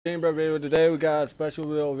Chamber video today. We got a special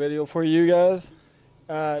little video for you guys.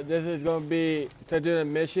 This is going to be, instead of doing a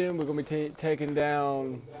mission, we're going to be taking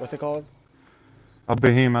down, what's it called? A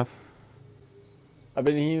Behemoth. A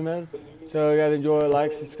Behemoth. So you got to enjoy,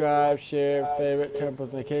 like, subscribe, share, favorite, turn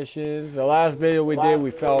notifications. The last video we did, we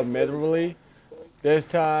failed miserably. This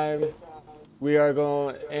time, we are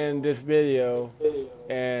going to end this video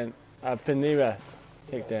and a Behemoth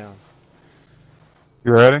takedown.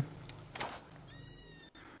 You ready?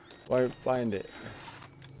 Find it.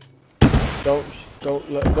 Don't.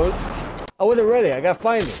 I wasn't ready. I gotta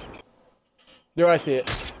find it. There, I see it.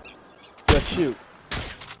 Let's shoot.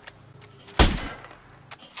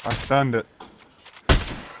 I stunned it.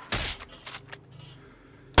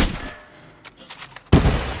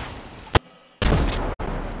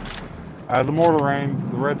 Out of the mortar range,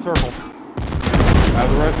 the red circle. Out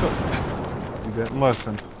of the red circle. You didn't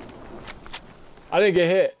listen. I didn't get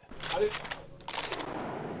hit.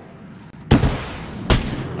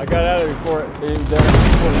 I got out of it before it was done.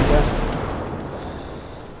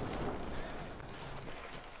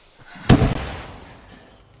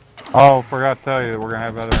 Oh, forgot to tell you, we're gonna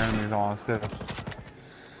have other enemies on us too.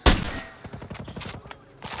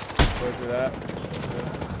 Where's it at?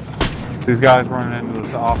 These guys running into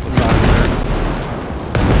the opposite side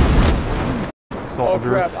there. Soldiers. Oh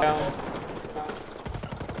crap, down.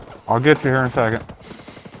 I'll get you here in a second.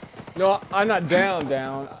 No, I'm not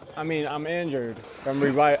down. I mean, I'm injured. I'm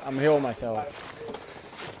healing myself.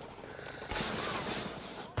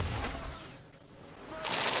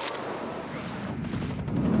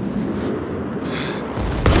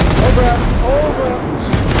 Over.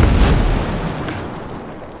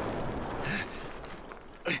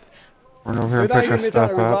 We're over here picking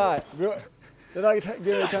stuff up. They're not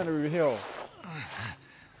giving me time to heal.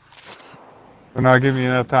 They're not giving you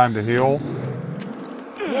enough time to heal?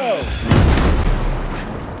 No.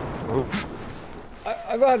 Oof.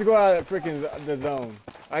 I'm gonna have to go out of the zone.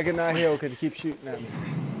 I cannot heal because he keeps shooting at me.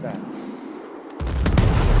 Back.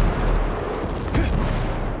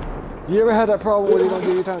 You ever had that problem where you don't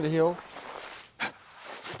give you time to heal?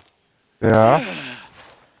 Yeah.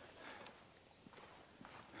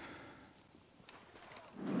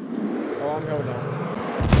 Oh, I'm healed now.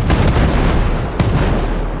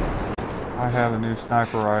 I have a new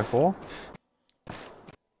sniper rifle.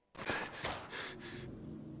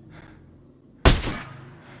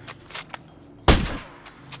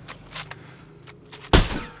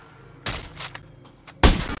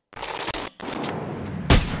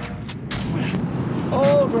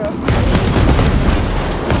 Oh crap!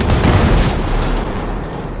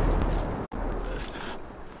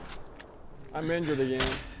 I'm injured again.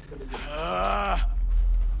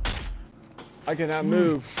 I cannot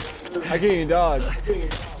move. I can't even dodge.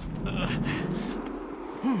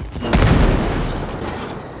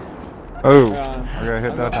 Oh, I got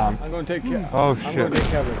hit that time. I'm gonna take care. Oh I'm shit. gonna take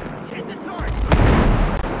cover.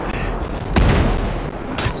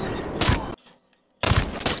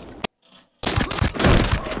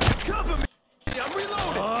 Cover me! I'm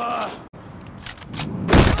reloading!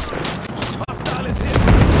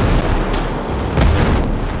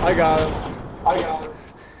 I got him.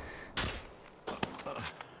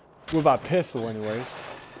 With my pistol, anyways.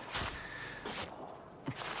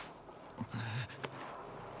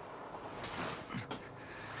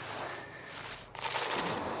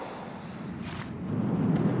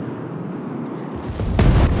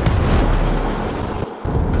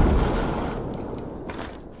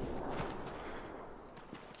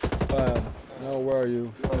 No, where are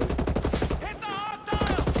you?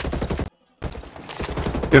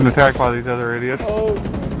 Getting attacked by these other idiots. Oh.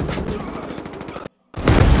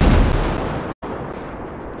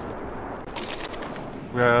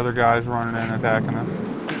 We got other guys running in attacking us.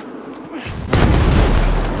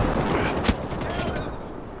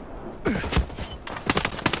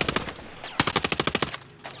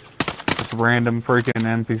 Just random freaking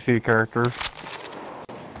NPC characters.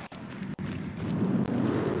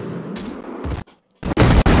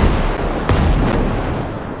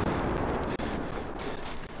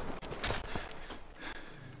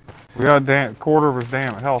 We got a quarter of his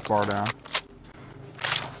damn health bar down.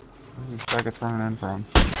 Where's these faggots running in from?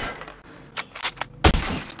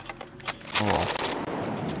 Oh well.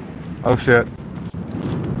 Oh shit.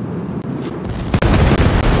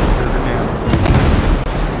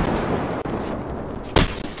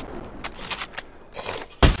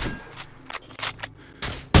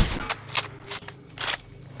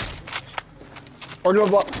 Or no,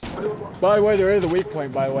 by the way, there is a weak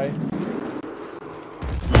point, by the way.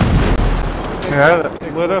 Yeah,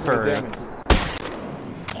 that lit up area.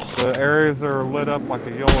 The areas that are lit up like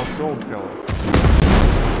a yellow gold color.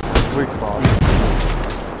 weak spot.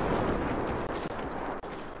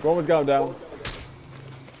 One was going down. Wait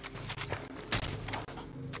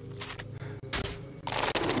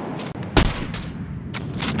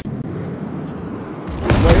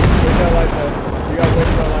that light there. You gotta wait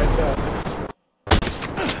for that light there.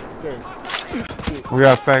 Dude. We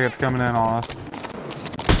got faggots coming in on us.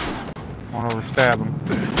 Want to stab him.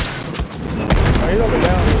 Oh, he's over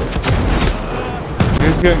down.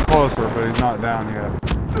 He's getting closer, but he's not down yet.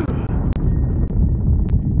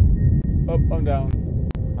 Oh, I'm down.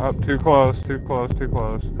 Up, too close, too close, too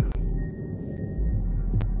close.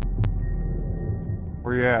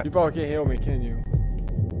 Where you at? You probably can't heal me, can you?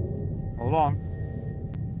 Hold on.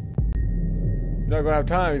 You're not gonna have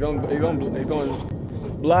time. He's gonna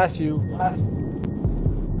blast you.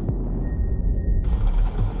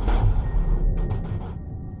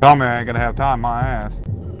 Tell me I ain't gonna have time, my ass.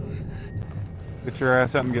 Get your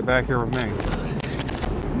ass up and get back here with me.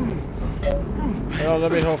 No,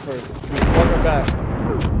 let me heal first. Welcome back.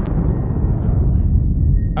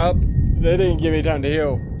 Up. They didn't give me time to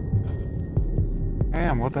heal.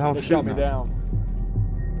 Damn, what the hell They shooting shot me us? down.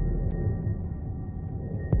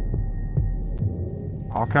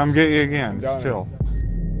 I'll come get you again. Darn Just chill.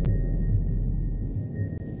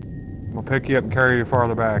 We'll pick you up and carry you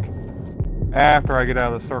farther back. After I get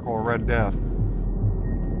out of the circle of red death.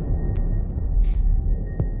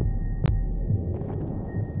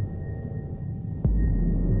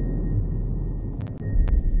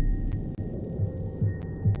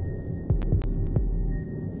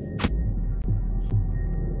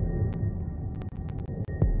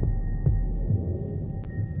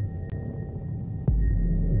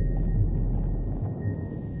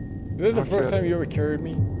 This is the first time you ever carried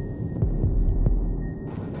me?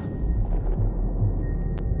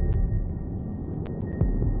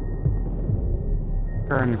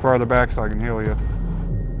 Carrying you farther back so I can heal you.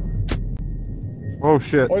 Oh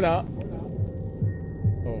shit. Or not.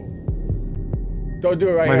 Oh. Don't do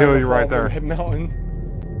it right I'm here. gonna heal you right there. The mountain.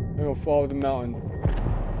 I'm gonna fall with the mountain.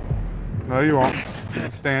 No, you won't.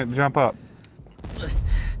 Jump up.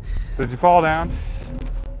 Did you fall down?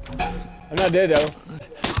 I'm not dead though.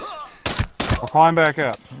 I'll climb back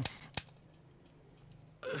up.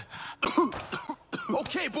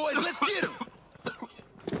 Okay, boys, let's get him.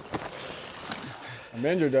 I'm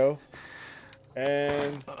injured though.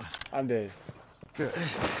 And I'm dead. Shit.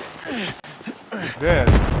 Dead.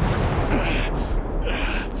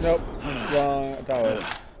 Nope. Wrong. I thought it.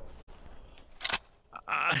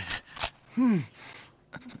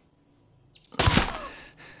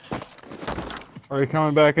 Are you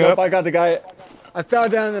coming back Nope, up? I got the guy. I fell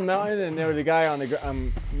down in the mountain and there was a guy on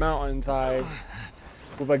the mountainside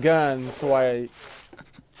with a gun, so I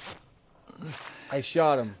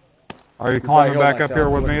shot him. Are you Before I climbing heal back up myself. here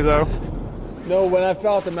with me though? No, when I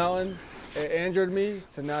fell off the mountain, it injured me,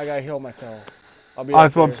 so now I gotta heal myself. I'll be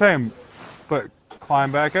That's up what I'm there. saying. But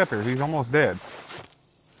climb back up here. He's almost dead.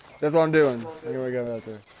 That's what I'm doing. Here we go out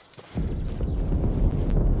there.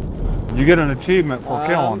 You get an achievement for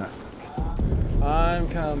killing it. I'm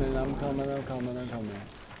coming, I'm coming, I'm coming, I'm coming.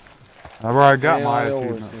 I've already got Yeah, my I know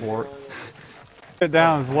achievement it's- for it. Get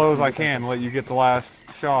down as low as I can, let you get the last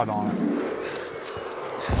shot on it.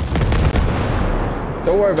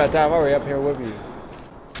 Don't worry about that, I'm already up here with you.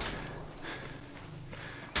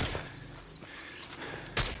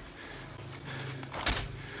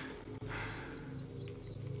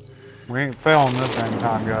 We ain't failing this dang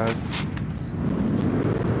time, guys.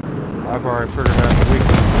 I've already figured out the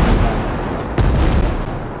weakness.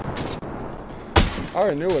 I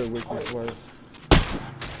already knew what a weakness was.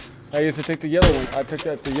 I used to take the yellow one. I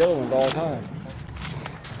took the yellow ones all the time.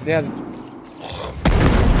 They had.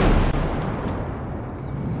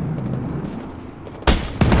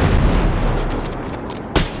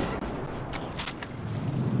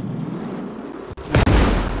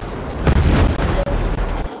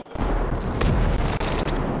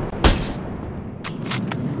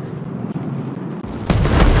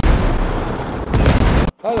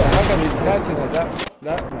 How come he's catching it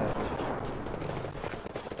that much?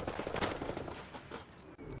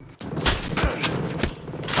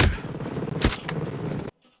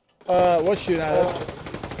 What's shooting at us?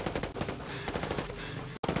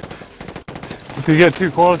 If you get too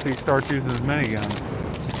close, he starts using his minigun.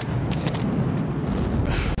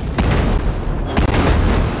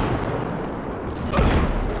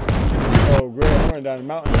 Oh, great! I'm running down the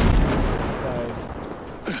mountain.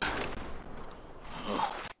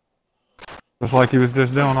 Just like he was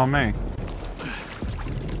just doing on me.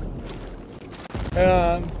 Hang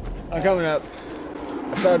on, I'm coming up.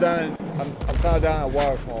 I fell down. I fell down a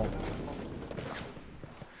waterfall.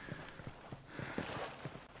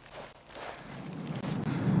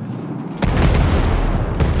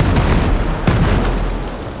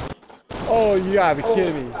 Oh, you gotta be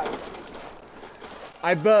kidding me.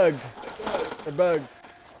 I bugged. I bugged.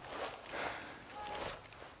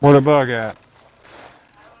 Where the bug at?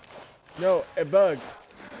 No, it bugged.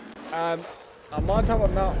 I'm on top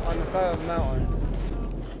of a mountain, on the side of the mountain.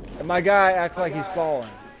 And my guy acts like he's falling.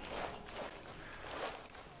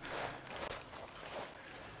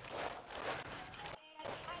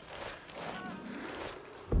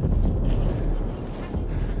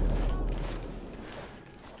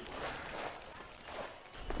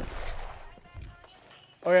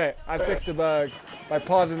 Okay, I fixed the bug. By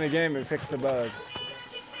pausing the game, it fixed the bug.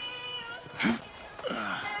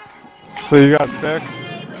 So you got fixed?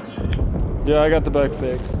 Yeah, I got the bug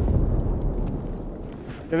fixed.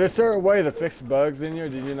 There's a certain way to fix bugs in here.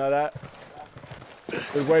 Did you know that?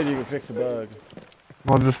 There's ways you can fix a bug.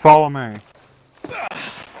 Well, just follow me.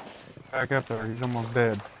 Back up there. He's almost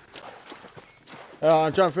dead.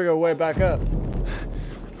 I'm trying to figure a way back up.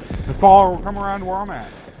 Just follow. Come around to where I'm at.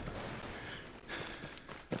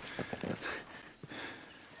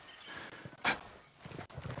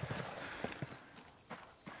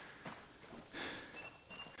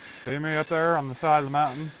 See me up there on the side of the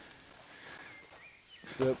mountain?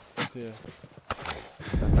 Yep, I see it.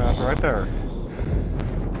 That's right there.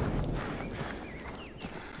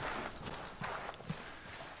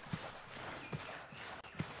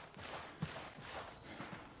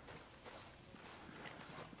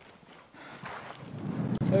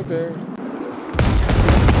 Right there.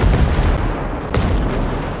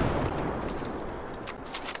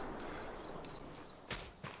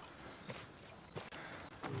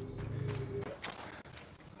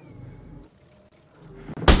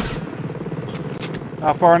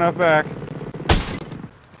 Not far enough back.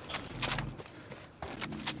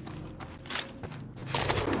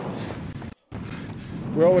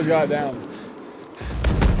 We always got it down.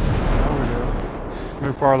 There we go.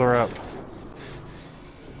 Move farther up.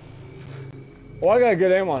 Oh, I got a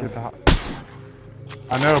good aim on it.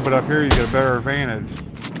 I know, but up here you get a better advantage.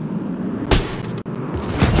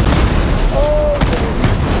 Oh,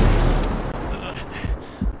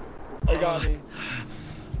 they got me.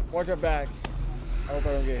 Watch your back. I hope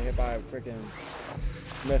I don't get hit by a freaking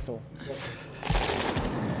missile.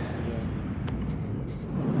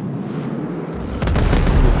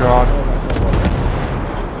 Oh God.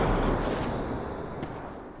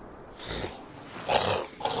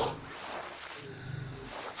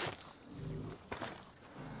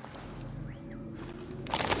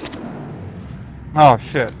 Oh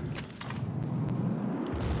shit.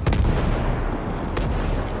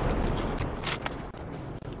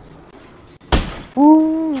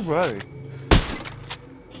 Woo, buddy.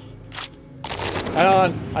 Hang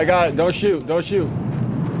on, I got it. Don't shoot, don't shoot.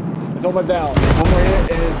 It's almost down. One more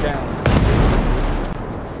hit and it's down.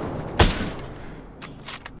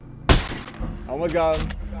 Almost got him.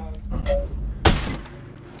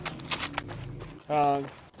 Hang on.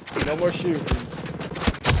 No more shooting.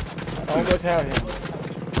 Almost have him.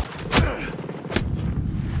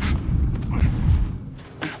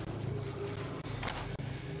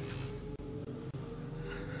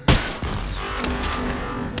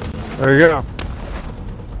 There you go.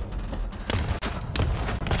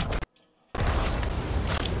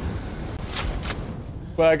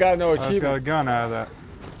 But I got no I just got a achievement. gun out of that.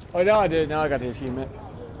 Oh, now I did. Now I got the achievement.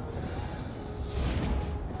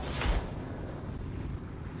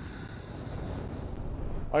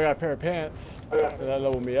 I got a pair of pants. That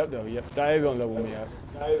leveled me up though. Yep, that is gonna level me up.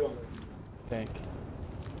 Think.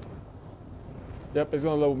 Yep, it's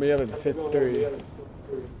gonna level me up at the 53.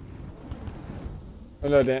 Oh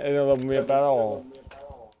no, it didn't level me up at all.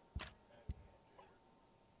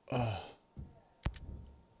 Ugh.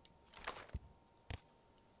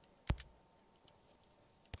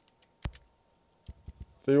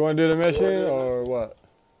 So you wanna do the mission or what?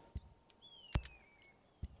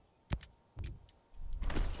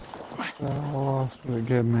 What else did it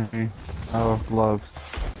give me? Oh, gloves.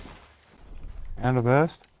 And a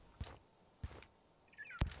vest?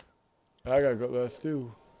 I got good gloves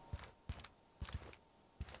too.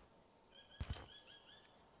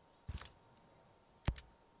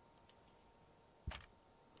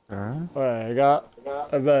 Okay. Alright, I got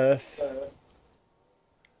a vest.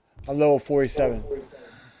 I'm level 47.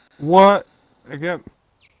 What? Again?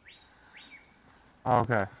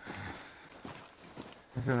 Okay.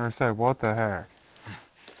 I was gonna say, what the heck?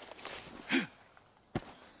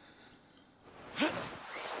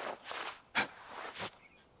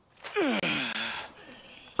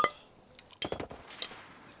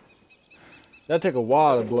 That took a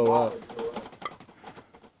while to blow up.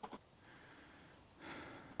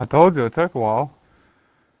 I told you it took a while.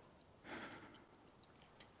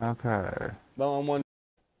 Okay. But on one.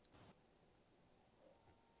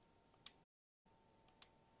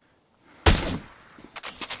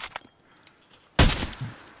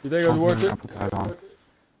 You think it was worth it? Put that on.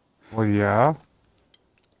 Well, yeah.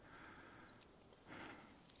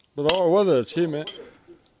 But or was it an achievement?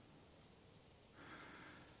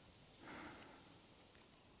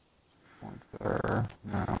 Point there.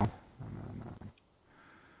 No.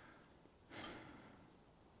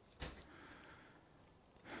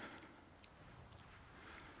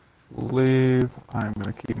 Leave. I'm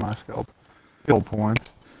gonna keep my skill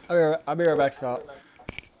points. I'll be right back, Scott.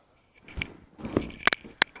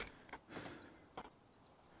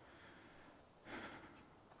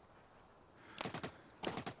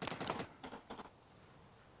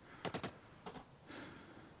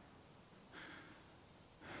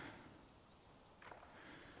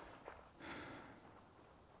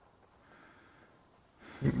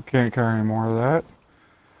 Can't carry any more of that.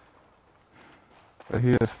 But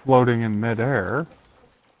he is floating in midair.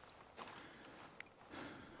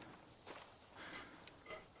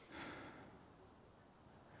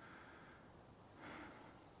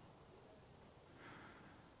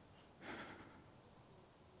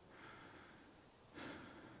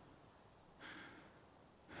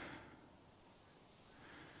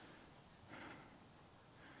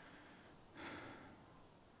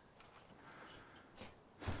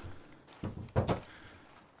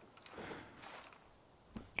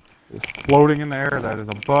 It's floating in the air. That is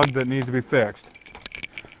a bug that needs to be fixed.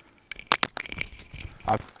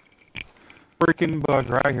 A freaking bug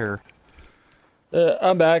right here.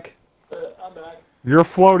 I'm back. You're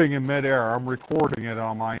floating in midair. I'm recording it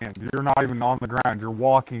on my end. You're not even on the ground. You're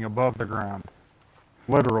walking above the ground.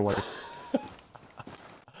 Literally.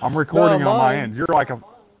 I'm recording it on my end. You're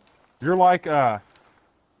like I'd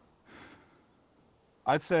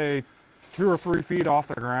say 2 or 3 feet off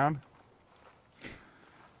the ground.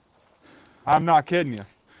 I'm not kidding you.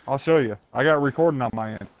 I'll show you. I got recording on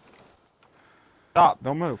my end. Stop.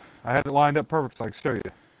 Don't move. I had it lined up perfect so I can show you.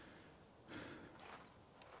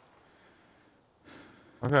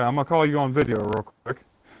 Okay, I'm going to call you on video real quick.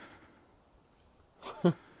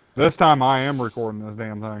 This time I am recording this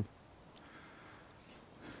damn thing.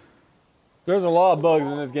 There's a lot of bugs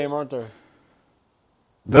in this game, aren't there?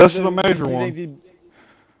 This is a major one.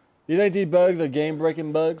 You think these bugs are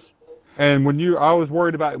game-breaking bugs? And I was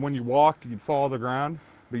worried about when you walked, you'd fall to the ground.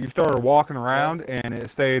 But you started walking around, and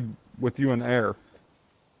it stayed with you in the air.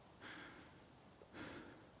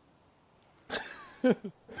 Turn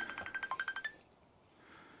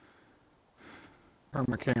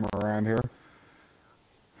my camera around here.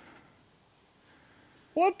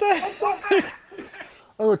 What the heck?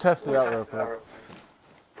 I'm going to test it out real quick.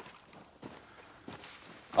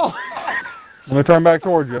 Oh! Let me turn back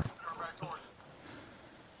towards you.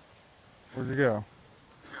 Where'd you go?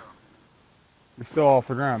 You're still off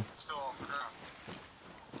the ground.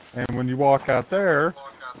 And when you walk out there,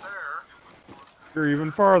 you're even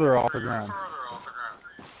farther off the ground.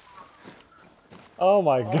 Oh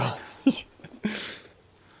my gosh.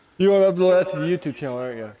 You want to upload that to the YouTube channel,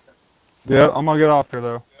 aren't you? Yeah, I'm going to get off here,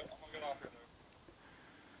 though.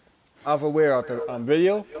 Off of where? Out there on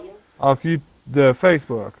video? Off the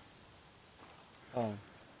Facebook. Oh.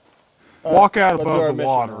 Walk out above the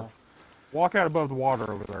water. Now. Walk out above the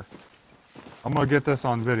water over there. I'm going to get this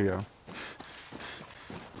on video.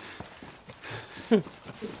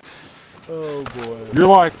 Oh boy. You're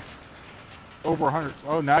like over 100.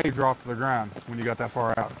 Oh, now you dropped to the ground when you got that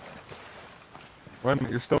far out. Wait a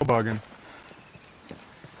minute, you're still bugging.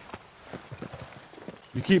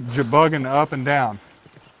 You keep bugging up and down.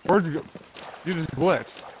 Where'd you go? You just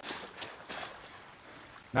glitched.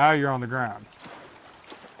 Now you're on the ground.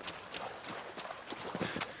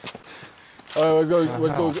 Alright,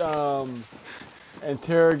 let's go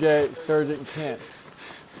interrogate Sergeant Kent.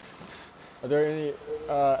 Are there any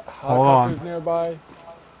helicopters nearby?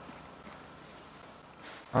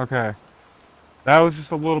 Okay. That was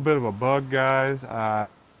just a little bit of a bug, guys.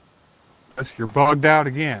 You're bugged out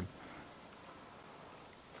again.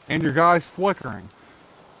 And your guy's flickering.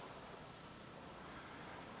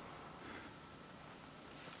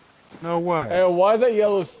 No way. Hey, why that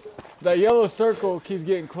yellow circle keeps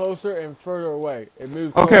getting closer and further away? It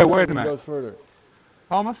moves closer Okay, wait a and minute. goes further.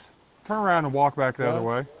 Thomas, turn around and walk back the other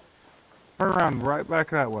way. Turn around right back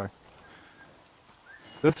that way.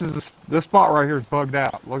 This spot right here is bugged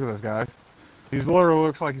out. Look at this, guys. He literally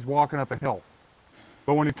looks like he's walking up a hill.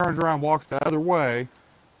 But when he turns around and walks the other way,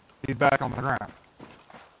 he's back on the ground.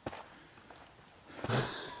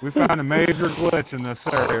 We found a major glitch in this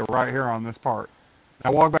area right here on this part.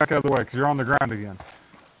 Now walk back the other way because you're on the ground again.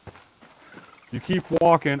 You keep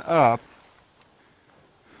walking up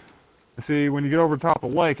See, when you get over the top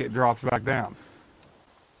of the lake, it drops back down.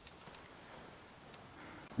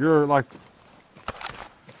 You're like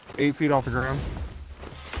 8 feet off the ground.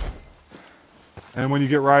 And when you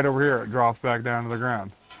get right over here, it drops back down to the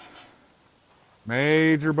ground.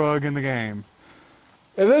 Major bug in the game.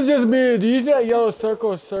 If it's just me, do you see that yellow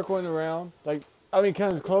circle circling around? Like, I mean,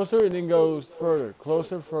 comes closer and then goes further,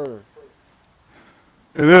 closer, further.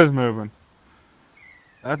 It is moving.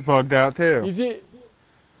 That's bugged out too. You see?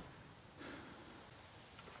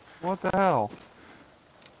 What the hell?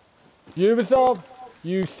 Ubisoft,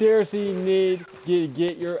 you seriously need to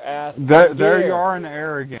get your ass. There you are in the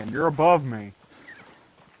air again. You're above me.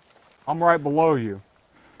 I'm right below you.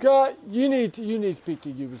 God, you need to speak to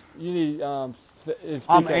Ubisoft. You need speak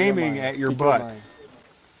I'm at aiming your at your speak butt. mind.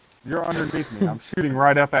 You're underneath me. I'm shooting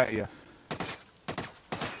right up at you.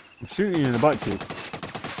 I'm shooting you in the butt cheek.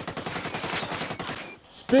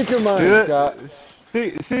 Speak your mind, Scott. See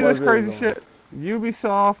this crazy shit?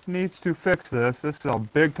 Ubisoft needs to fix this. This is a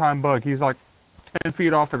big time bug. He's like 10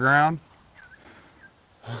 feet off the ground.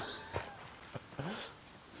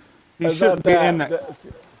 He shouldn't be in that.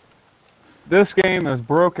 This game is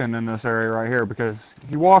broken in this area right here because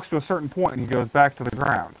he walks to a certain point and he goes back to the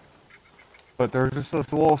ground. But there's just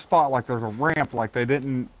this little spot, like there's a ramp, like they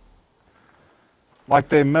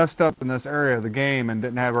messed up in this area of the game and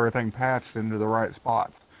didn't have everything patched into the right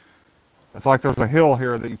spots. It's like there's a hill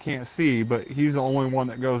here that you can't see, but he's the only one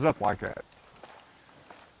that goes up like that.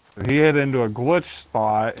 So he hit into a glitch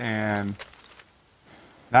spot and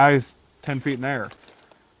now he's 10 feet in the air.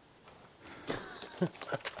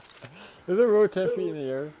 Is it really 10 feet in the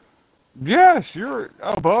air? Yes, you're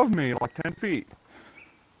above me, like 10 feet.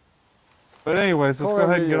 But anyways, let's go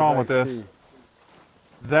ahead and get on with this.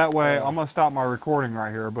 That way, I'm going to stop my recording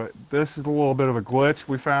right here, but this is a little bit of a glitch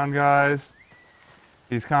we found, guys.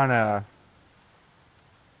 He's kind of,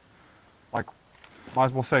 like, might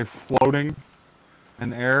as well say floating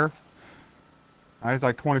in the air. Now he's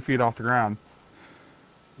like 20 feet off the ground.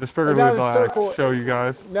 Just figured we'd show you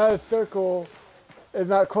guys. Now the circle is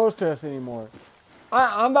not close to us anymore.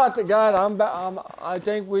 I'm about to, God, I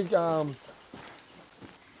think we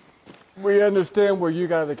understand where you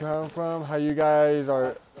guys are coming from, how you guys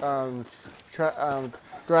are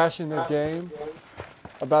thrashing this game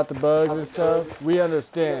about the bugs and stuff. We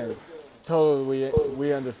understand. Totally,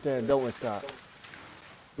 we understand, don't we, Scott?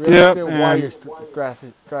 We understand why you're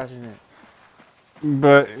thrashing it.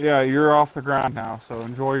 But yeah, you're off the ground now, so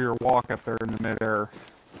enjoy your walk up there in the midair.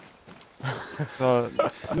 So,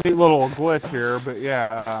 a neat little glitch here, but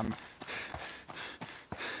yeah,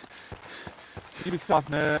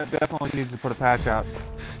 Ubisoft definitely needs to put a patch out.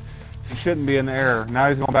 He shouldn't be in the air. Now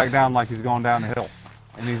he's going back down like he's going down the hill.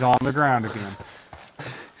 And he's on the ground again.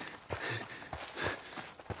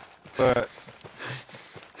 But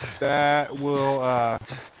that will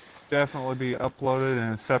definitely be uploaded in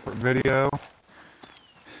a separate video.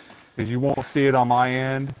 Because you won't see it on my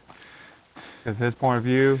end. Because his point of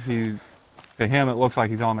view, to him it looks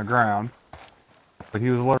like he's on the ground. But he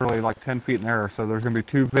was literally like 10 feet in the air. So there's going to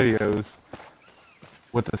be 2 videos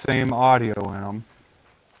with the same audio in them.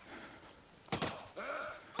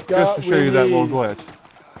 Just to show you that little glitch.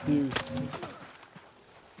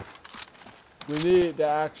 We need to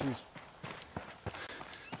actually...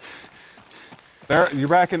 There, you're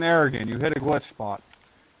back in the air again. You hit a glitch spot.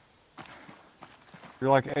 You're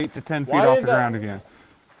like 8 to 10 feet off the ground again.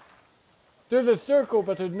 There's a circle,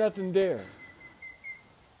 but there's nothing there.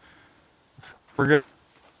 Forget.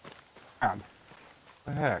 What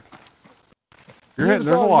the heck? You're hitting.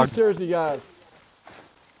 There's a log. Seriously, guys.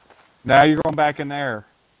 Now you're going back in the air.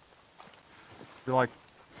 You're like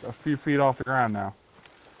a few feet off the ground now.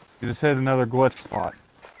 You just hit another glitch spot.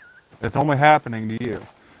 It's only happening to you.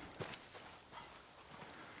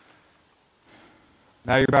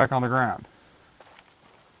 Now you're back on the ground.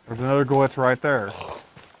 There's another glitch right there.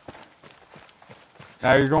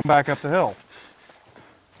 Now you're going back up the hill.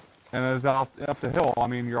 And as up the hill, I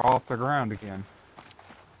mean, you're off the ground again.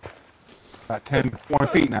 About 10, 20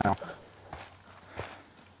 feet now.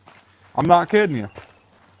 I'm not kidding you.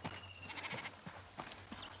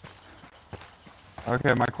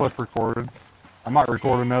 Okay, my clip recorded. I might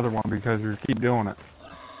record another one because you keep doing it.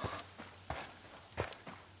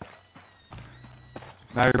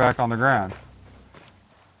 Now you're back on the ground.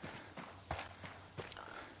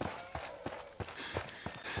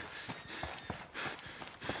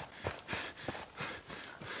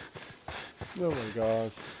 Oh my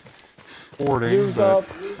gosh.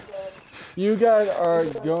 You guys are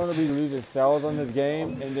going to be losing sales on this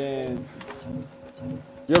game, and then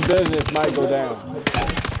your business might go down.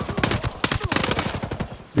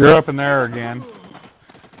 You're up in there again.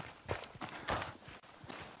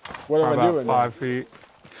 What am I about doing 5 feet.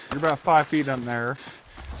 You're about 5 feet up in there.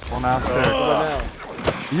 Well, now 6. What about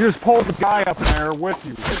now? You just pulled the guy up in the air with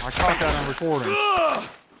you. I caught that on recording.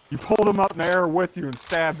 You pulled him up in the air with you and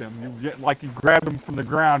stabbed him. You grabbed him from the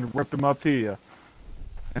ground and whipped him up to you.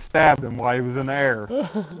 And stabbed him while he was in the air.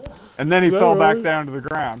 And then he fell back down to the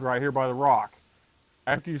ground right here by the rock.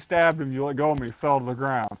 After you stabbed him, you let go of him, he fell to the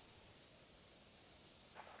ground.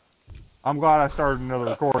 I'm glad I started another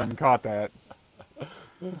recording and caught that.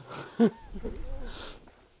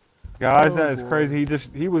 Guys, that is crazy.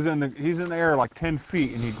 He's in the air like 10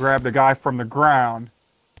 feet and he grabbed a guy from the ground.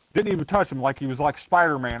 Didn't even touch him like he was like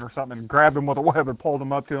Spider-Man or something, and grabbed him with a web and pulled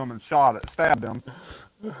him up to him and stabbed him.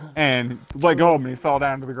 And let go of him and he fell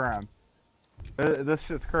down to the ground. This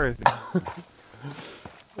shit's crazy. Oh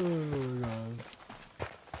my god.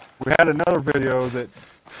 We had another video that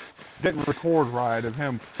didn't record right of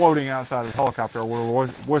him floating outside of the helicopter. I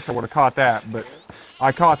wish I would have caught that, but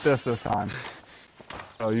I caught this time.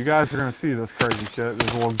 So you guys are going to see this crazy shit.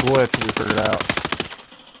 There's a little glitch we figured out.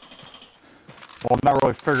 Well, not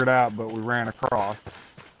really figured out, but we ran across.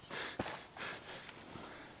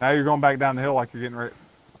 Now you're going back down the hill like you're getting ready.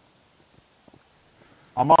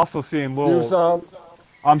 I'm also seeing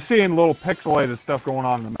I'm seeing little pixelated stuff going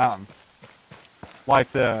on in the mountain.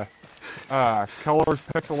 Like the colors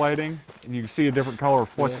pixelating, and you can see a different color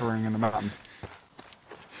flickering in the mountain.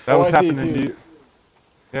 That was happening to you.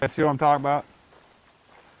 Yeah, see what I'm talking about?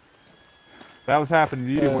 That was happening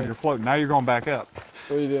to you when you're floating. Now you're going back up.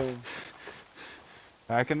 What are you doing?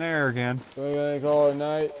 Back in there again. We're gonna call it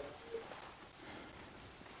night.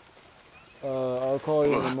 I'll call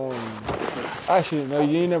you in the morning. Actually, no,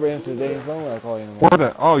 you never answered the dang phone when I call you in the morning. Where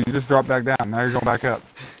the? Oh, you just dropped back down. Now you're going back up.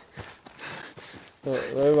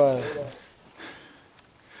 Everybody.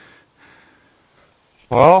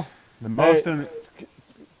 Well, the most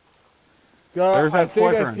God, I think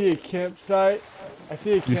flickering. I see a campsite. I'm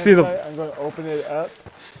going to open it up.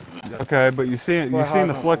 Okay, but you seen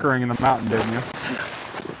the flickering in the mountain, didn't you?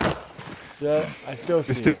 Yeah, I still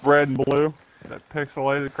see Just red and blue. That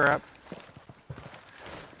pixelated crap.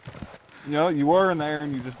 You know, you were in there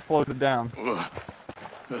and you just floated down.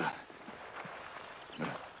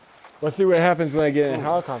 Let's see what happens when I get in a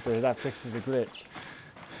helicopter. That fixes the glitch.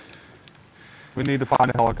 We need to find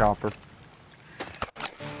a helicopter.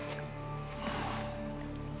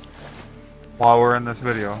 While we're in this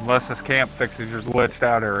video, unless this camp fixes your glitched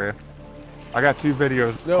out area. I got 2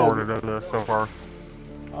 videos recorded of this so far.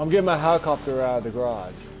 I'm getting my helicopter out of the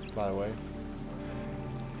garage, by the way.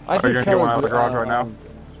 Are you gonna get one out of the garage right now?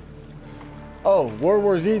 Oh, World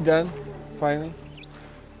War Z done, finally.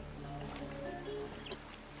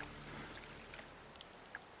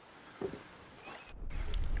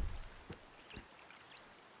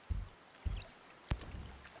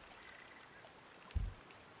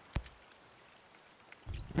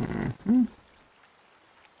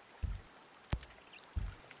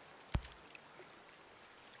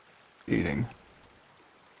 Eating.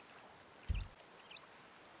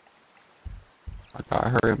 I gotta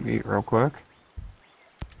hurry up and eat real quick.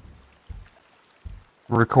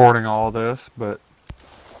 Recording all this, but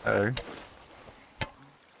hey.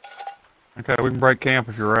 Okay, we can break camp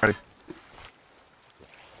if you're ready.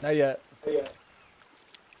 Not yet.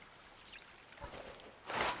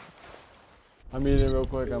 I'm eating real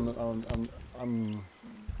quick. I'm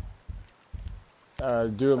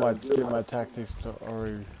getting my tactics. So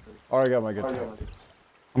already got my good tactics.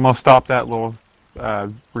 I'm gonna stop that little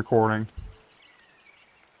recording.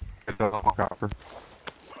 Get the helicopter.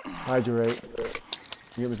 Hydrate.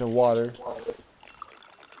 Give me some water.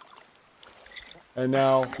 And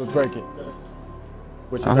now we break it.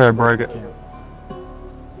 Okay, break it.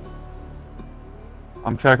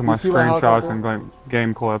 I'm checking my screenshots and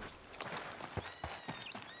game clips.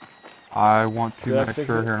 I want to make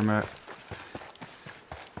sure here in a minute.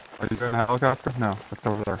 Are you doing a helicopter? No, it's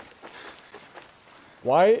over there.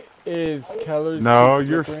 Why is Keller's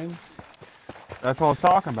flickering? That's what I was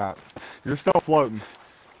talking about. You're still floating.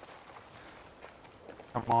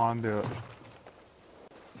 Come on, do it.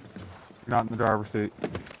 You're not in the driver's seat.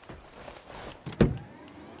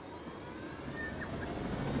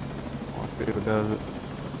 Let's see if it does it.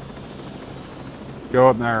 Go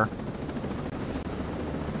up there.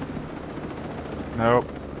 Nope.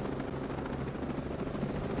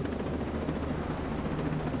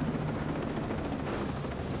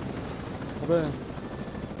 Okay.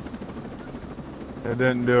 It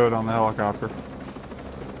didn't do it on the helicopter.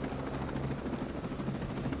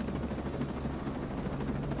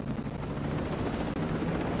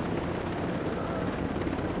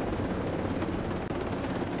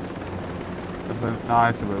 It'd been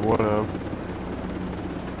nice if it would have.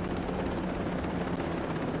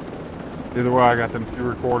 Either way, I got them 2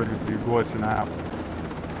 recordings of you glitching out.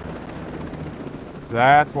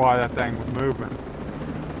 That's why that thing was moving.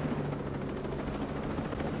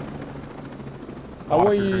 I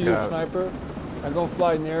want you to use a sniper. I'm gonna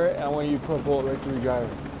fly near it, and I want you to put a bullet right through the guy's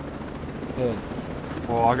head.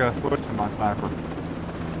 Well, I gotta switch to my sniper.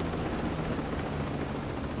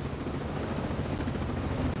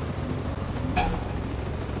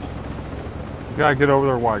 You gotta get over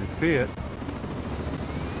there while you see it.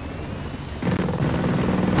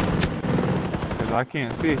 Because I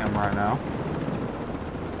can't see him right now.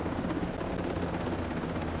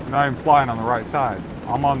 I'm not even flying on the right side.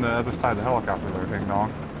 I'm on the other side of the helicopter there, ding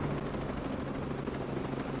dong.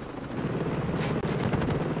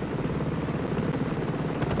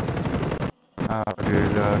 Oh,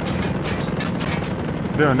 dude,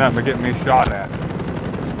 doing nothing but getting me shot at.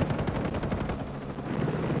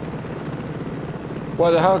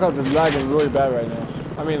 Well, the helicopter's lagging really bad right now.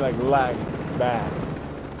 I mean, like, lagging bad.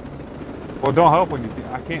 Well, don't help when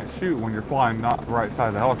I can't shoot when you're flying not the right side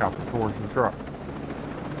of the helicopter towards the truck.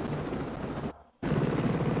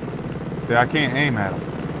 See, I can't aim at him.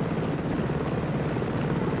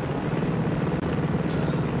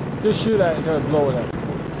 Just shoot at it until it blow it up.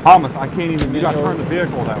 Thomas, I can't even. You gotta turn the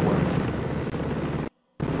vehicle that way.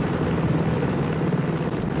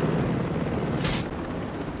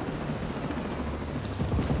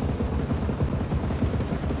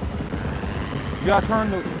 You gotta turn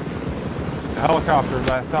the helicopter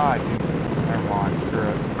that side. Never mind, screw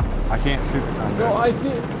it. I can't shoot the sun. No, I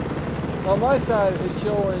see. On my side, it's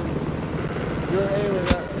showing you're aiming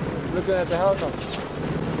at, looking at the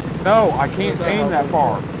helicopter. No, I can't aim that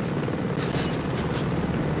far.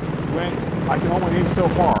 I can only aim so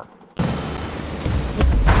far.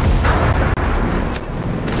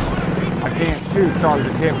 I can't shoot. Sorry, the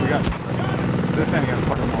tip. We got this thing got a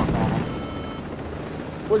fucking mark on him.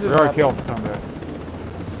 We already killed the Sunday.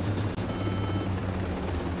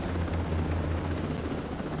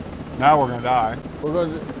 Now we're gonna die. We're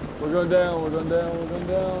going down. We're going down. We're going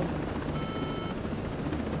down.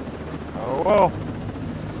 Oh well.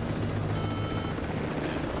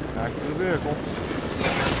 Back to the vehicle.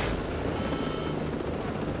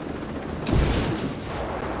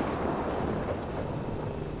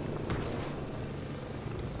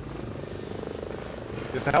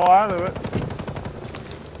 Get the hell out of it.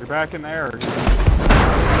 You're back in the air.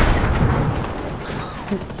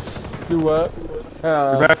 Do what?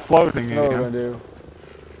 You're back floating What are we again. gonna do?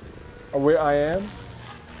 Are we? I am?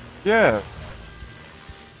 Yeah.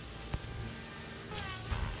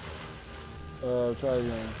 Try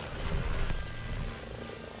again.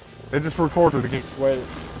 It just recorded again. Wait.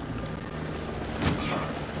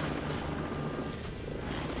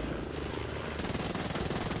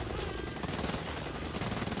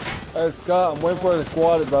 Hey Scott, I'm waiting for the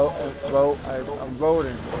squad to vote. I'm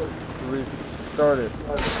voting to restart it.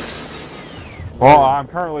 Well, I'm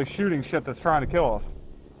currently shooting shit that's trying to kill us.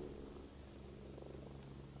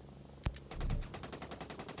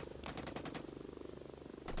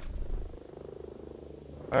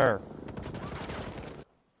 There.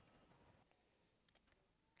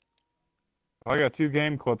 I got 2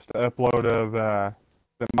 game clips to upload of that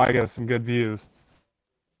might get some good views.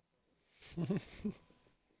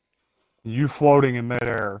 You floating in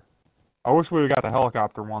midair. I wish we got the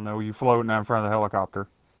helicopter one though. You floating out in front of the helicopter.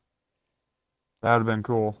 That would have been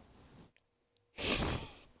cool.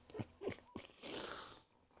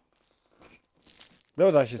 That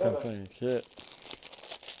was actually some funny shit.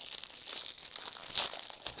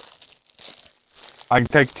 I can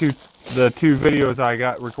take the two videos I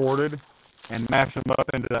got recorded and mash them up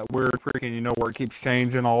into that weird freaking, you know, where it keeps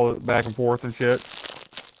changing all back and forth and shit.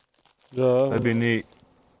 Yeah. That'd be neat.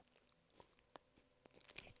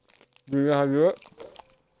 Do you know how to do it?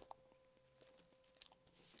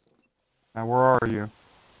 Now, where are you?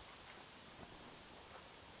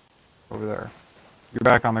 Over there. You're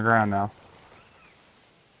back on the ground now.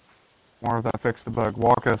 Wonder if that fixed the bug.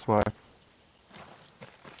 Walk this way.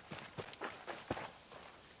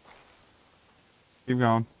 Keep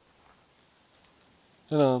going.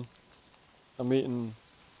 Hang on. I'm eating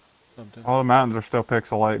something. All the mountains are still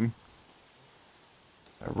pixelating.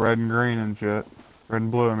 That red and green and shit. Red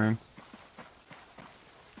and blue, I mean.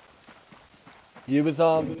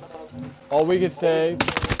 Ubisoft, all we can say,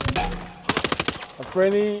 a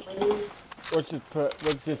friendly,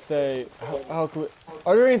 let's just say, how could we,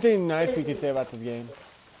 are there anything nice we can say about this game?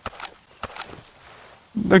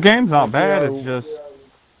 The game's not bad,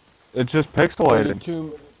 it's just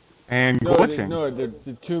pixelated and glitching. No, there's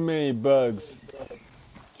too many bugs.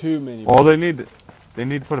 Too many Well, bugs. they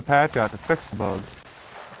need to put a patch out to fix the bugs.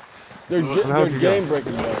 They're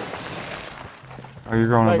game-breaking bugs. Oh, you're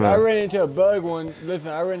going Like, over I there. ran into a bug one.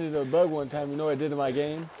 Listen, I ran into a bug one time. You know what I did to my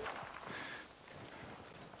game?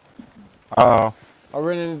 Uh-oh. I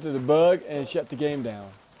ran into the bug and shut the game down.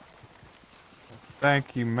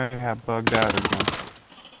 Think you may have bugged out again.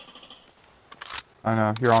 I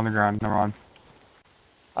know, you're on the ground. Never mind.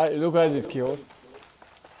 Look what I just killed.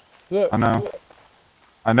 Look. I know.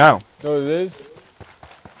 I know. Know what it is?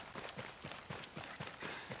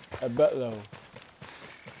 A buttload.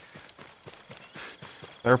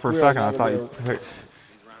 There for a We are second, not gonna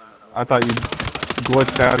I thought you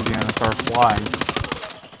glitched out again and started flying.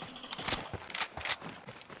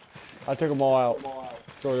 I took them all out.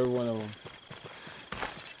 Killed every one of them.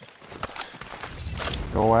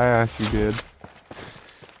 Go ass, you did.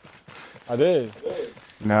 I did.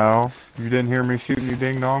 No, you didn't hear me shooting you,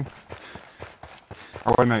 ding dong.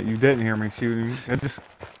 Or wait a minute, you didn't hear me shooting. It just.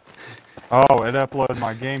 Oh, it uploaded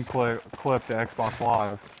my game clip to Xbox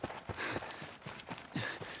Live.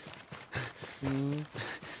 Mm-hmm.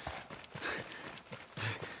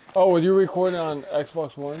 Oh, were you recording on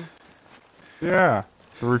Xbox One? Yeah,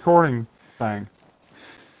 the recording thing.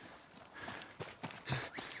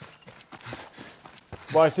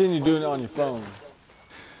 Well, I seen you doing it on your phone.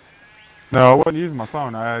 No, I wasn't using my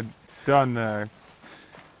phone. I had done the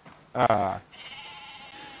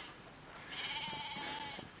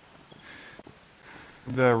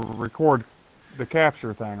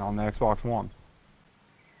capture thing on the Xbox One.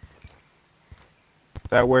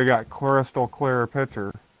 That way, got crystal clear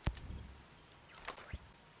picture.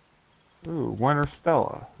 Ooh, Winter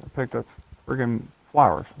Stella. I picked up friggin'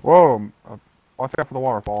 flowers. Whoa! Watch out for the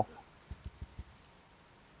waterfall.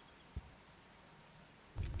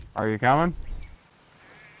 Are you coming?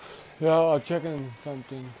 Yeah, I'm checking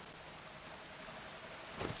something.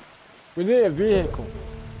 We need a vehicle.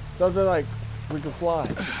 Something like we can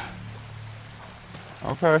fly.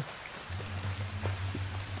 Okay.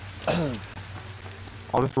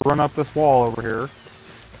 I'll just run up this wall over here.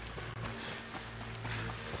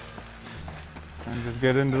 And just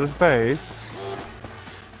get into this base.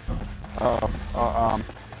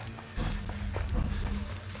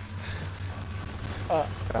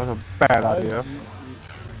 That was a bad idea.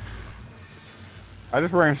 I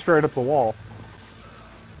just ran straight up the wall.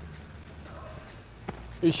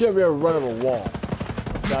 You should be able to run up a wall.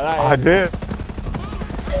 I did.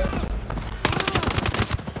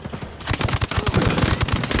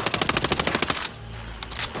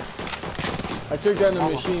 I took down the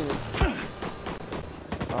machine.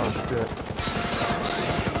 Oh shit.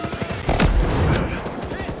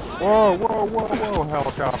 Whoa, whoa, whoa, whoa,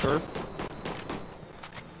 helicopter.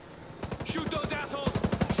 Shoot those assholes!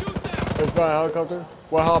 Shoot them! There's my helicopter.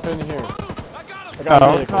 We'll hop in here. I got I him! got a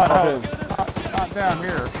No, vehicle. Hop in. not down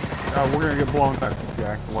here. No, we're gonna get blown up,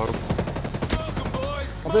 jackalope. Welcome, boys!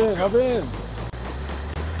 Hop in, hop in.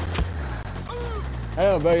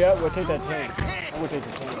 Hell, buddy, we'll take that tank. I'm gonna take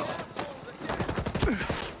the tank.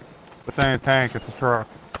 This ain't a tank, it's a truck.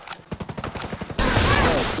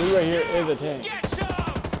 Oh, this right here is a tank. Get some!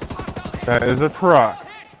 That is a truck.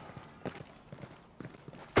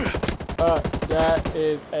 That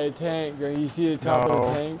is a tank. You see the top of the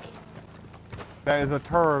No. tank? That is a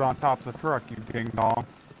turret on top of the truck, you ding dong.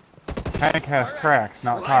 Tank has tracks,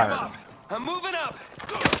 not tires. I'm moving up!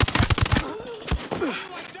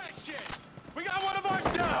 Like that shit! We got one of ours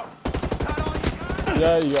down! Is that all you got?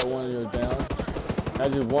 Yeah, you got one of yours down.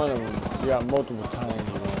 Not just one of them. You got multiple tiny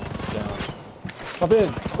ones down. Hop in.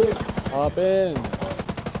 Hop in.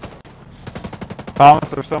 Thomas,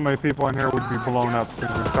 there's so many people in here we'd be blown up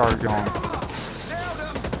since we started going.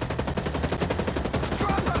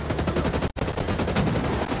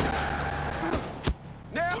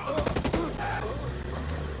 Nailed him!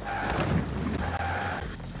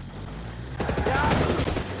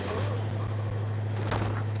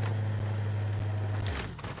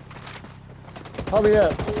 Hop me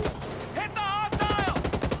up. Hit the hostile!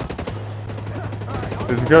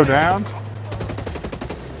 Did it go down?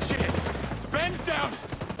 Shit! Ben's down!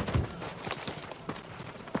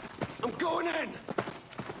 I'm going in!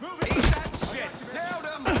 Eat that shit! Nailed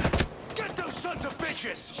him! Get those sons of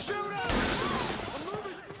bitches! Shoot them! I'm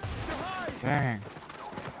moving to hide! Dang.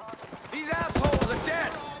 These assholes are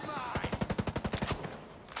dead!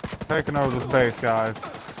 Taking over this base, guys.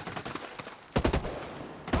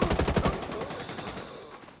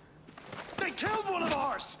 They killed one of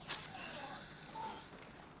ours!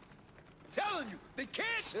 Telling you, they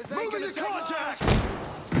can't move into contact!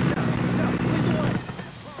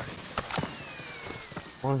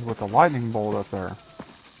 What is with the lightning bolt up there?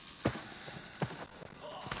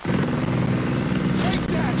 Take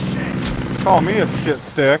that shit! Call me a shit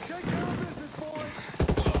stick. Take care of business, boys!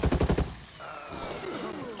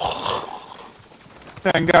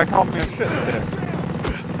 That guy called me a shit stick.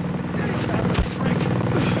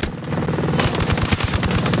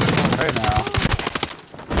 Hey now.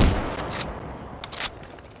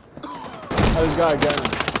 I just got a gun.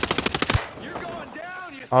 You're going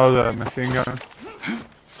down, you Oh, the machine gun.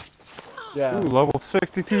 Yeah. Ooh, level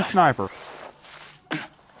 62 sniper.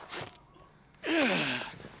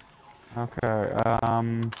 Okay,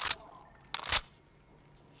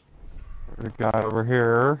 there's a guy over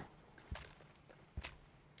here.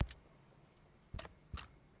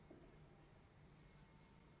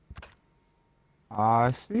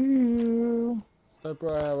 I see you.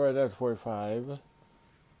 Sniper I have right there is 45.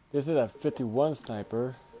 This is a 51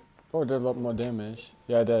 sniper. Oh, it does a lot more damage.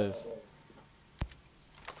 Yeah, it does.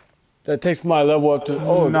 That takes my level up to.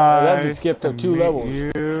 Oh, that just Nice skipped to up 2 meet levels.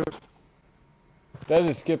 you. That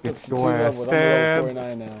just skipped Get up to your 2 ass levels. I'm level stabbed.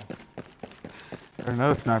 49 now. There's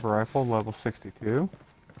another sniper rifle, level 62.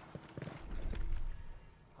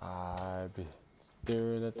 I've been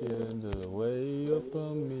staring at the end of the way up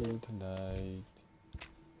on me tonight.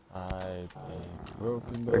 I've been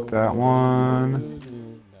broken Take that one.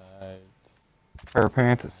 tonight. Pair of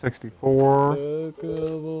pants at 64. Look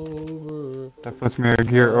over. That puts me at a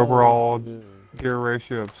gear overall gear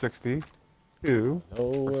ratio of 62. Or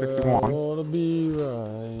Nowhere 61. I wanna be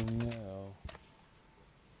right now.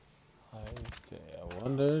 I say I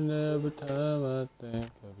wonder every time I think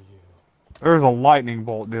of you. There's a lightning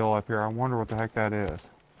bolt deal up here. I wonder what the heck that is.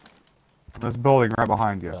 This building right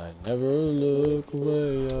behind you. I never look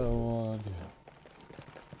away, I want you.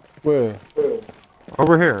 Where?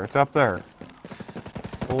 Over here. It's up there.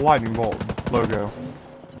 The lightning bolt logo.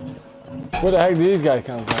 Where the heck do these guys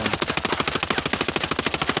come from?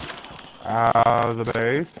 The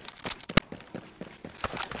base.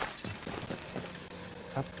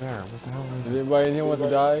 Up there. What the hell is Does it? anybody in here want to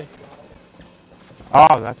die?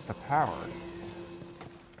 Oh, that's the power.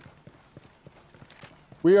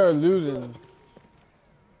 We are losing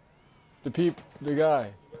the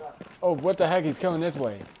guy. Oh, what the heck? He's coming this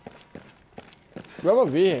way. Grab a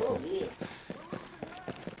vehicle.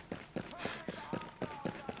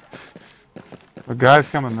 The guy's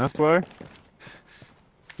coming this way.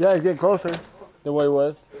 Yeah, he's getting closer than what he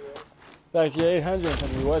was. It's actually 800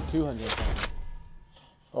 something. He was 200 something.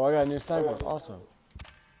 Oh, I got a new sniper. Awesome.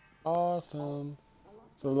 Awesome.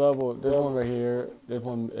 So level, this one right here, this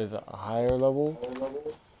one is a higher level.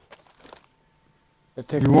 It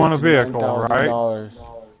takes You want a vehicle, right? $1,000.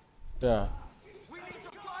 Yeah. We need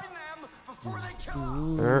to find them before they kill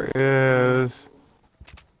us. There is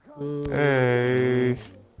a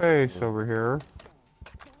space over here.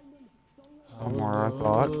 Somewhere, I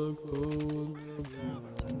thought.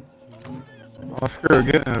 Oh, screw it,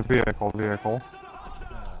 get in a vehicle.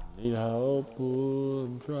 Need help,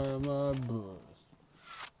 I'm trying my best.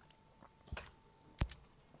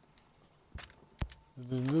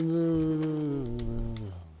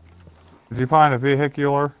 Did you find a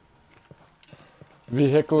vehicular?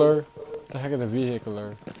 Vehicular? What the heck is a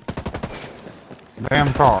vehicular?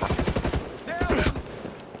 Damn car.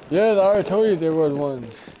 Yeah, I already told you there was one.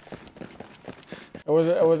 It was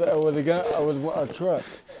a truck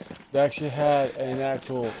that actually had an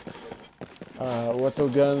actual, what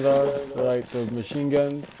those guns are, like those machine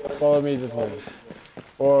guns. Follow me this way.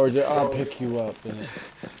 Or I'll pick you up in it.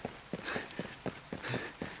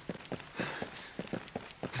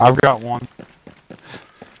 I've got one.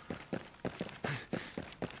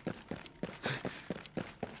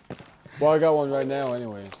 Well, I got one right now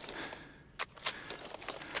anyways.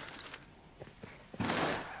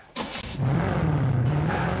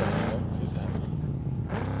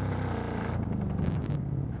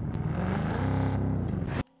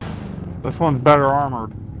 This one's better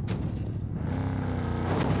armored.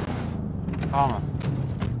 Thomas.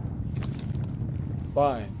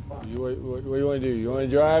 Fine. What do you want to do? You want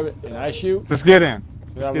to drive it and I shoot? Just get in.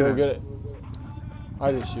 You're not Get real in. good at.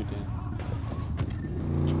 I just shoot then.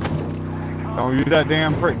 Don't use that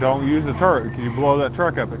damn prick. Don't use the turret. Because you blow that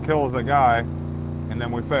truck up, it kills the guy, and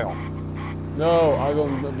then we fail. No, I'm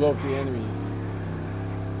gonna blow up the enemies.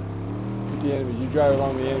 Shoot the enemies. You drive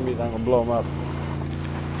along the enemies, I'm gonna blow them up.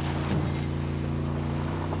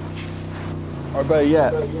 Or better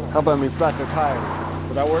yet, how about me flat their tires?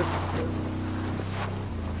 Would that work?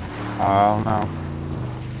 I don't know.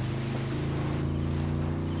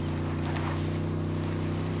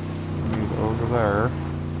 He's over there.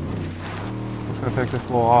 Just gonna take this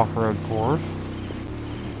little off-road course.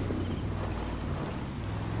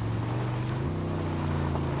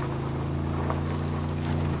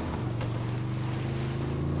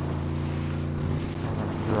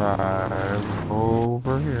 Drive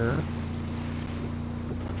over here.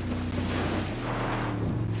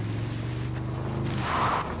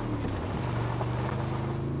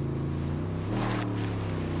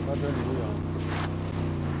 turn the heat on.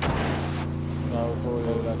 No, before we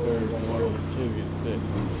have that third one, the kid gets sick.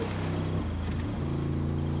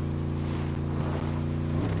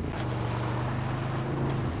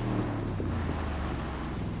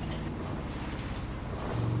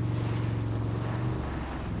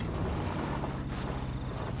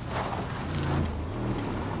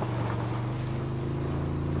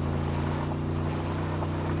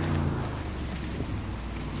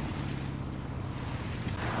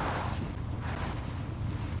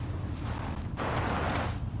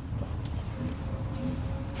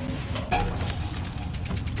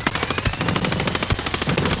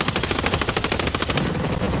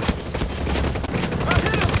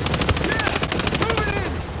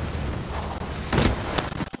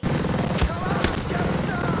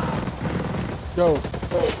 Go.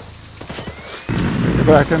 Get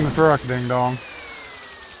back in the truck, ding dong.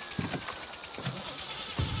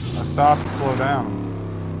 I stopped to slow down.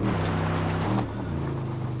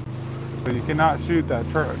 So you cannot shoot that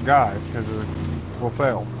truck guy because it will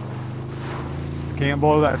fail. You can't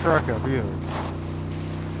blow that truck up either.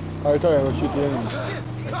 Alright, I told you I will shoot the enemy.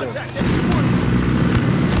 Right there.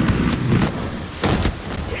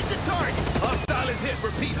 Hit the target! Hostile is hit!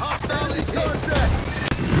 Repeat, hostile is hit!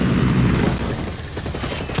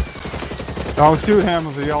 Don't shoot him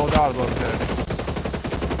with a yellow dot above his head.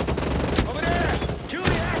 Over there! Kill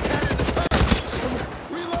the axe in the turret!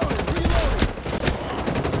 Reloading!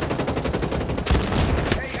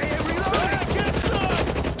 Hey, reloading! Get some!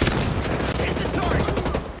 Hit the target!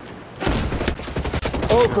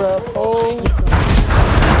 Oh crap, oh!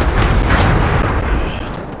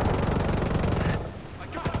 I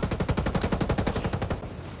got him!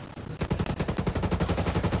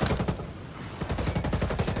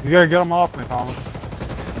 You gotta get him off me, Thomas.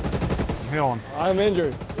 I'm healing. I'm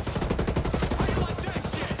injured. How you like that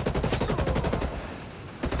shit?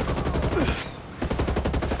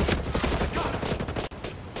 I got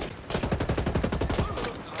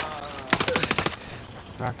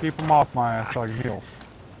him! Now keep him off my ass so I can heal.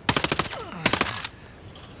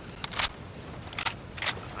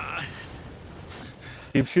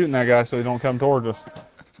 Keep shooting that guy so he don't come towards us.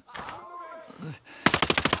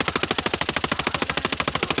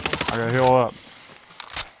 I gotta heal up.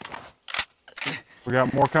 We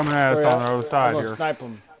got more coming at us on the other side I'm here. Snipe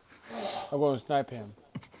him. I'm going to snipe him.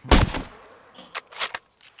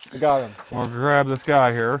 I got him. We'll grab this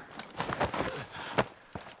guy here.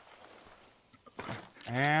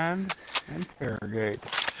 And interrogate.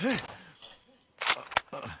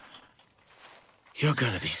 You're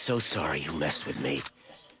gonna be so sorry you messed with me.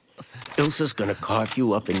 Ilsa's gonna carve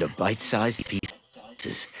you up into bite-sized pieces.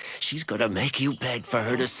 She's gonna make you beg for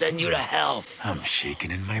her to send you to hell. I'm shaking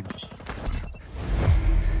in my...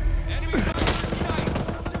 Enemy gun sight!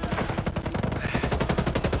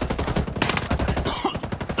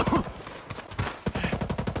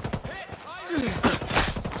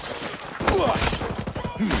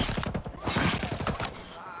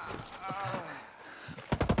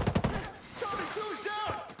 Charlie 2 is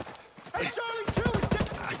down! Hey, Charlie 2 is down!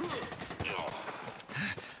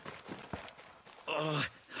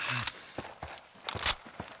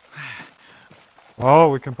 Oh,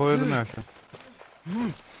 we completed the mission.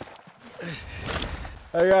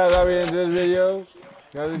 Hey guys, I'll be into this video. You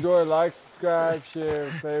guys enjoy, like, subscribe,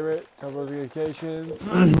 share, favorite, turn notifications.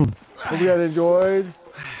 Hope you guys enjoyed.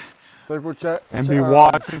 Thanks for And be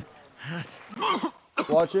watching.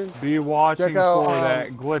 watching. Be watching Check out, for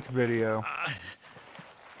that glitch video.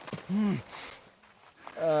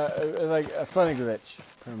 It's like a funny glitch,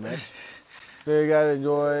 pretty much. So you guys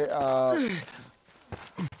enjoy.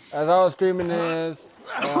 As I was streaming this,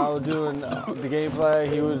 I was doing the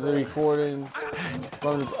gameplay. He was recording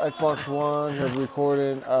from the Xbox One. He was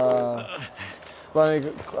recording funny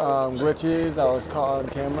glitches that was caught on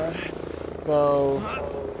camera. So,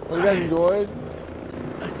 hope you guys enjoyed.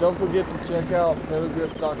 Don't forget to check out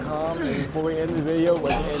photogrip.com. And before we end the video,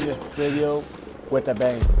 let's end this video with a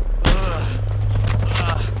bang.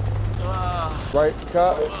 Right,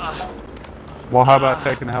 Scott? Well, how about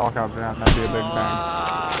taking the helicopter down? That'd be a big bang.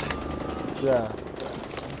 Yeah.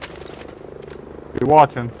 Be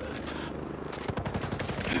watching.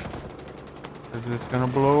 They're just gonna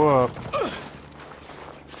blow up.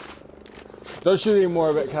 Don't shoot any more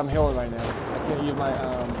of it 'cause I'm healing right now. I can't use my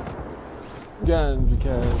gun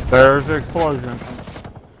because... There's the explosion.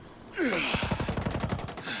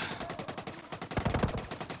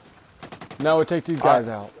 Now we'll take these guys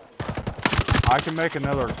out. I can make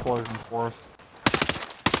another explosion for us.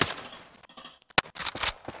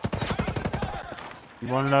 You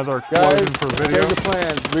want another explosion Guys, for video? here's the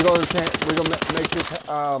plan. We're gonna make this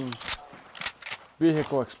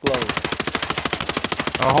vehicle explodes.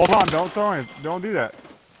 Hold on, don't throw it. Don't do that.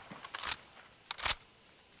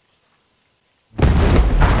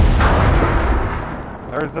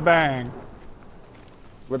 There's the bang.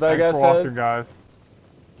 With that Thanks guy for watching, said, guys.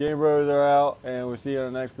 Game Bros are out, and we'll see you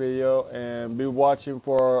in the next video. And be watching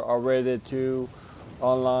for our Rated 2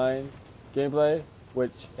 online gameplay,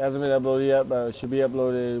 which hasn't been uploaded yet, but it should be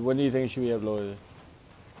uploaded. When do you think it should be uploaded?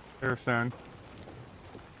 Here soon.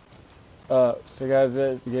 So guys,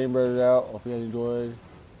 the Game Bros are out. Hope you guys enjoyed.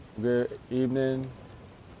 Good evening,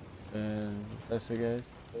 and that's it, guys.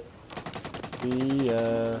 See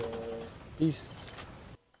ya. Peace.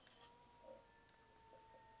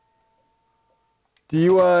 Do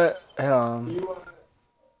you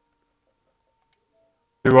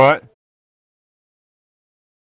Do what?